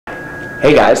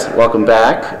Hey guys, welcome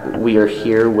back. We are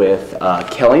here with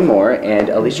Kelly Moore and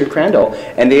Alicia Crandall,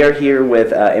 and they are here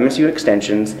with MSU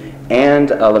Extensions, and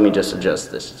let me just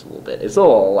adjust this just a little bit. It's a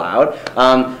little loud,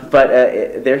 but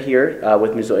they're here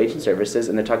with Missoula Aging Services,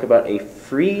 and they're talking about a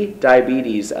free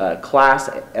diabetes class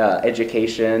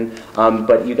education,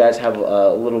 but you guys have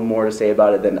a little more to say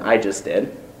about it than I just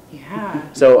did. Yeah.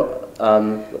 So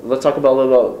let's talk about a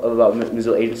little about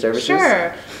Missoula Aging Services.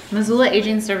 Sure. Missoula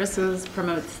Aging Services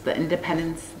promotes the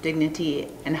independence, dignity,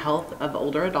 and health of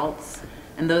older adults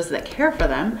and those that care for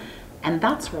them. And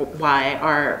that's why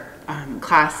our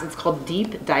class, it's called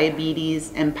Deep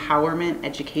Diabetes Empowerment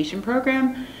Education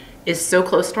Program, is so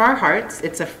close to our hearts.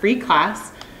 It's a free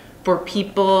class for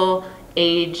people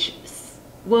it's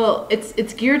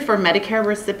geared for Medicare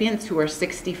recipients who are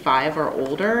 65 or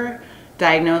older,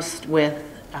 diagnosed with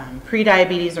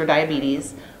pre-diabetes or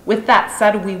diabetes. With that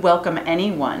said, we welcome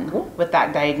anyone with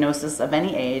that diagnosis of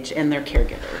any age and their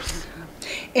caregivers.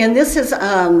 And this is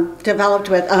developed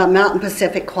with Mountain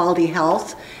Pacific Quality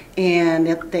Health, and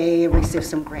they receive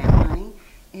some grant money.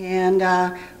 And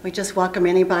we just welcome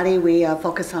anybody. We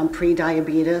focus on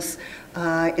pre-diabetes.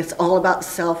 It's all about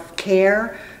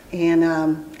self-care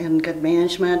and good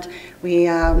management. We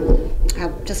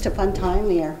have just a fun time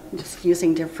there, just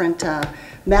using different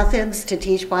methods to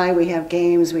teach by. We have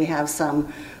games, we have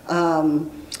some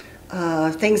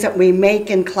things that we make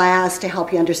in class to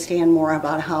help you understand more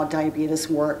about how diabetes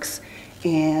works.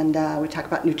 And we talk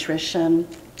about nutrition,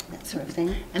 that sort of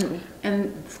thing.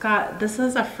 And Scott, this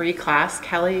is a free class.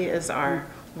 Kelly is our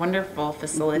wonderful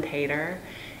facilitator.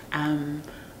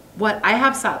 What I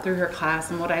have sat through her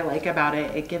class and what I like about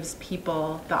it, it gives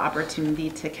people the opportunity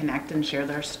to connect and share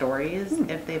their stories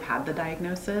if they've had the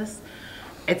diagnosis.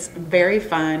 It's very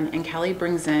fun, and Kelly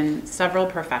brings in several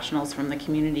professionals from the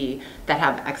community that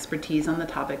have expertise on the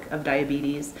topic of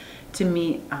diabetes to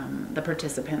meet the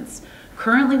participants.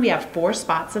 Currently, we have 4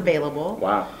 spots available.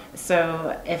 Wow.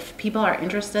 So if people are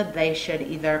interested, they should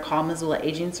either call Missoula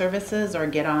Aging Services or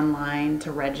get online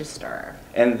to register.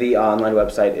 And the online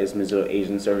website is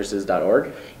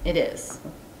MissoulaAgingServices.org? It is.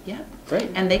 Yeah.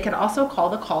 Great. And they could also call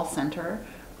the call center.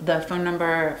 The phone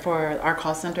number for our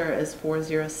call center is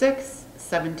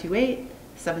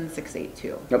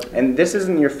 406-728-7682. Nope. And this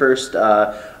isn't your first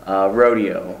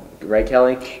rodeo, right,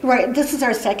 Kelly? Right, this is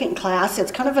our second class.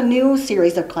 It's kind of a new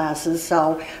series of classes.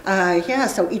 So yeah,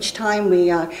 so each time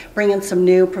we bring in some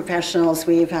new professionals.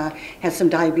 We've had some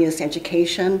diabetes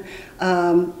education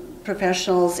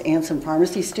professionals and some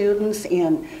pharmacy students,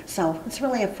 and so it's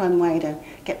really a fun way to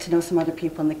get to know some other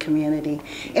people in the community.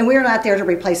 And we're not there to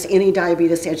replace any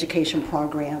diabetes education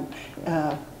program.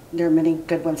 There are many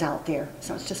good ones out there,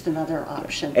 so it's just another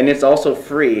option. And it's also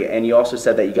free, and you also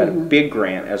said that you got a big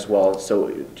grant as well,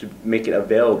 so to make it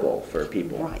available for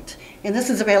people. Right, and this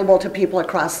is available to people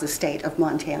across the state of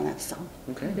Montana. So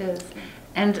okay. It is.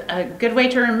 And a good way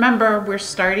to remember, we're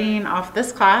starting off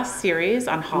this class series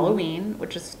on Halloween,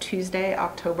 which is Tuesday,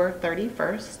 October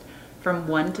 31st, from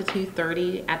 1 to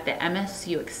 2:30 at the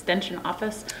MSU Extension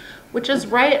Office, which is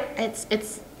right, it's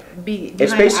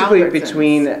basically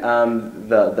between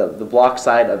the block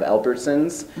side of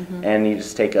Albertsons, and you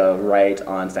just take a right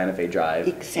on Santa Fe Drive,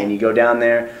 and you go down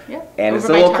there, and it's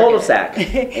a little cul-de-sac. And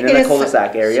in the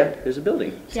cul-de-sac area, there's a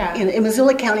building. Yeah. In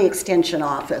Missoula County Extension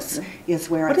Office is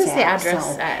where it's at. What is the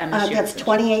address at MSU? That's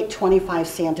 2825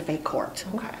 Santa Fe Court.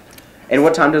 Okay. And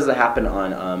what time does it happen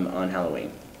on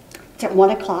Halloween? It's at 1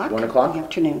 o'clock. 1 o'clock? In the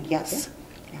afternoon, yes.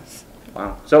 Yes.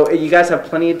 Wow. So you guys have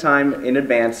plenty of time in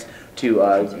advance to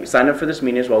sign up for this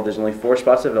meeting as well. There's only 4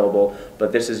 spots available,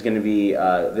 but this is going to be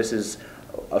this is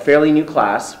a fairly new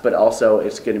class, but also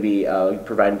it's going to be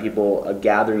providing people a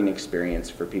gathering experience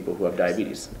for people who have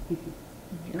diabetes. You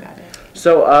got it.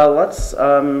 So let's.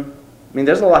 I mean,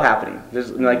 there's a lot happening.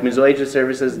 There's like Missoula Aging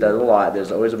Services does a lot.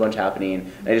 There's always a bunch happening.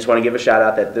 And I just want to give a shout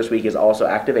out that this week is also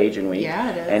Active Aging Week.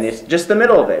 Yeah, it is. And it's just the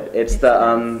middle of it. It's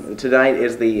the tonight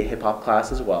is the hip hop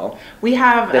class as well. We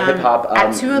have the hip hop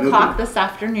at 2 o'clock movie. this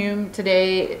afternoon.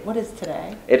 Today, what is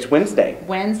today? It's Wednesday.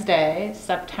 Wednesday,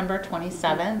 September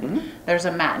 27th. There's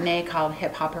a matinee called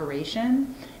Hip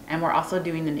Hoperation, and we're also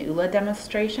doing an ULA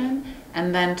demonstration.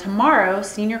 And then tomorrow,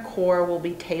 Senior Corps will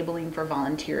be tabling for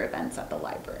volunteer events at the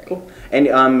library. Cool. And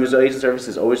Missoula Aging Services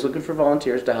is always looking for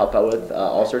volunteers to help out with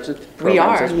all sorts of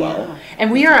programs as well. Yeah. And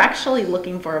we are actually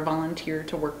looking for a volunteer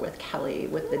to work with Kelly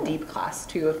with the DEEP class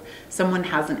too. If someone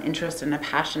has an interest and a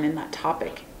passion in that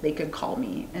topic, they could call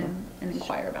me and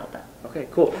inquire about that. Okay,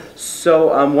 cool. So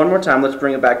one more time, let's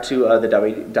bring it back to the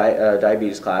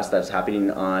diabetes class that's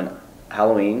happening on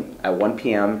Halloween at 1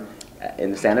 p.m.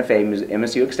 in the Santa Fe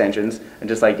MSU Extensions, and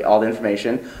just like all the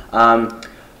information.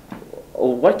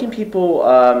 what can people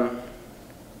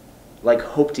like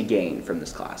hope to gain from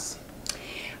this class?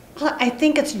 Well, I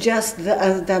think it's just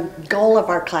the goal of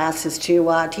our class is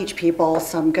to teach people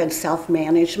some good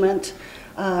self-management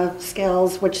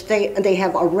skills, which they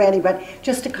have already, but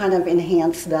just to kind of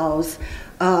enhance those.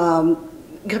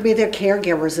 Could be their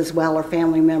caregivers as well, or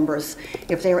family members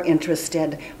if they're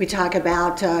interested. We talk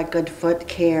about good foot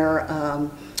care,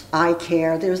 eye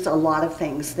care. There's a lot of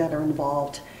things that are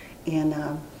involved in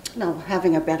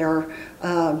having a better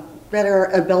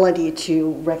ability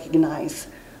to recognize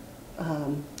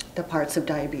the parts of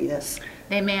diabetes.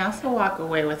 They may also walk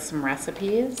away with some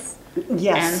recipes.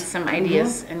 Yes. And some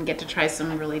ideas, and get to try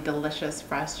some really delicious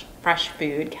fresh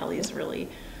food. Kelly is really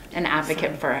an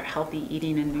advocate for healthy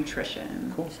eating and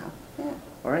nutrition. Cool. So, yeah.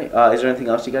 All right. Is there anything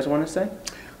else you guys want to say?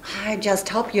 I just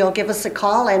hope you'll give us a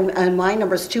call, and my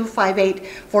number is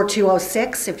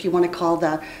 258-4206 if you want to call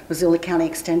the Missoula County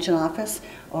Extension Office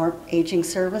or Aging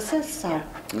Services. So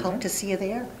hope to see you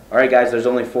there. All right, guys, there's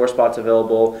only 4 spots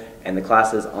available, and the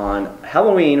class is on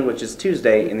Halloween, which is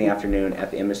Tuesday in the afternoon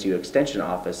at the MSU Extension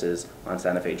offices on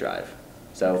Santa Fe Drive.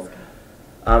 So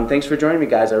thanks for joining me,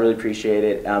 guys. I really appreciate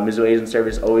it. Missoula Aging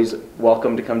Service is always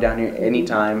welcome to come down here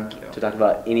anytime to talk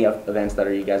about any events that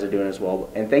you guys are doing as well.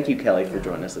 And thank you, Kelly, for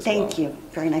joining us as well. Thank you.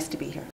 Very nice to be here.